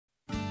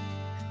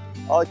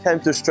I came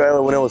to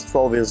Australia when I was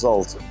 12 years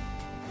old.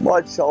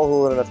 My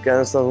childhood in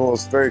Afghanistan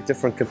was very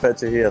different compared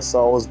to here.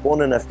 So I was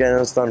born in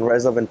Afghanistan,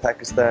 raised up in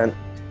Pakistan.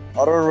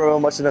 I don't remember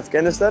much in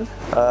Afghanistan,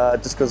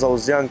 just because I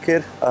was a young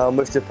kid.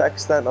 Moved to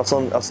Pakistan. I've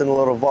seen a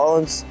lot of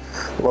violence,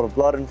 a lot of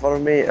blood in front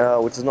of me,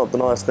 which is not the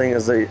nice thing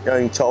as a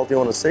young child you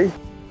want to see.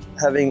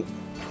 Having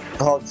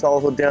half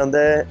childhood down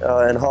there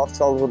and half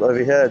childhood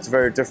over here, it's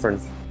very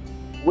different.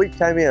 We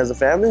came here as a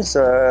family,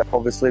 so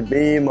obviously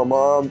me, my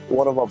mom,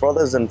 one of my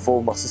brothers and 4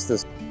 of my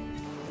sisters.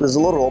 There's a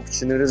lot of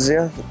opportunities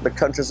here. The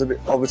country's a bit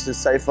obviously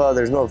safer.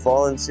 There's no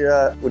violence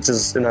here, which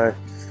is, one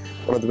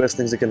of the best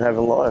things you can have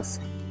in life.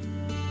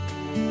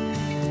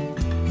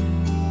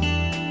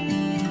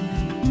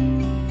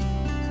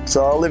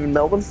 So I live in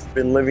Melbourne.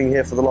 Been living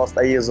here for the last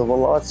 8 years of my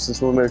life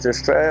since we moved to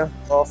Australia.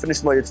 I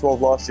finished my year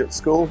 12 last year at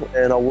school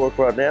and I work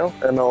right now.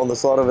 And on the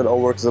side of it, I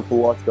work as a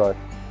pool lifeguard.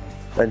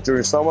 And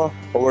during summer,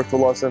 I work for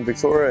Lifesaver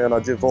Victoria and I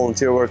do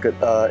volunteer work at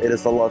It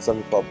Is for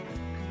Lifesaver Club.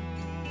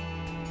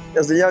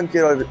 As a young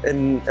kid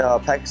in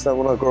Pakistan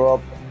when I grew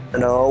up,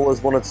 I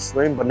always wanted to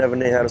swim but never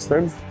knew how to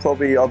swim.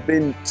 Probably I've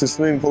been to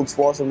swimming pool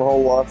twice in my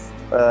whole life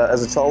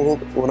as a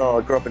childhood when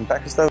I grew up in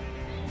Pakistan.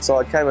 So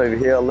I came over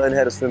here, I learned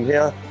how to swim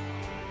here.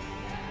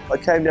 I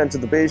came down to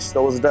the beach.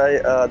 There was a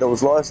day there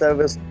was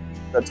lifesavers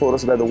that taught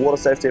us about the water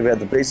safety, about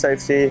the beach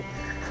safety.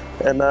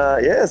 And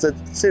yeah, so it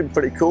seemed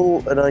pretty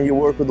cool. And you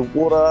work with the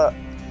water,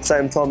 at the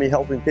same time you're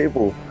helping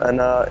people. And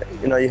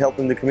you're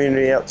helping the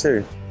community out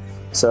too.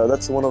 So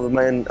that's one of the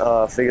main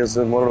figures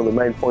and one of the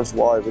main points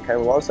why I became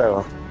a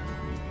lifesaver.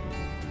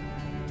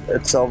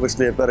 It's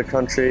obviously a better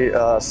country,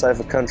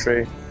 safer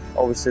country.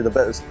 Obviously the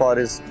best part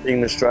is being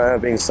in Australia,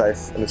 being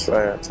safe in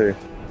Australia too.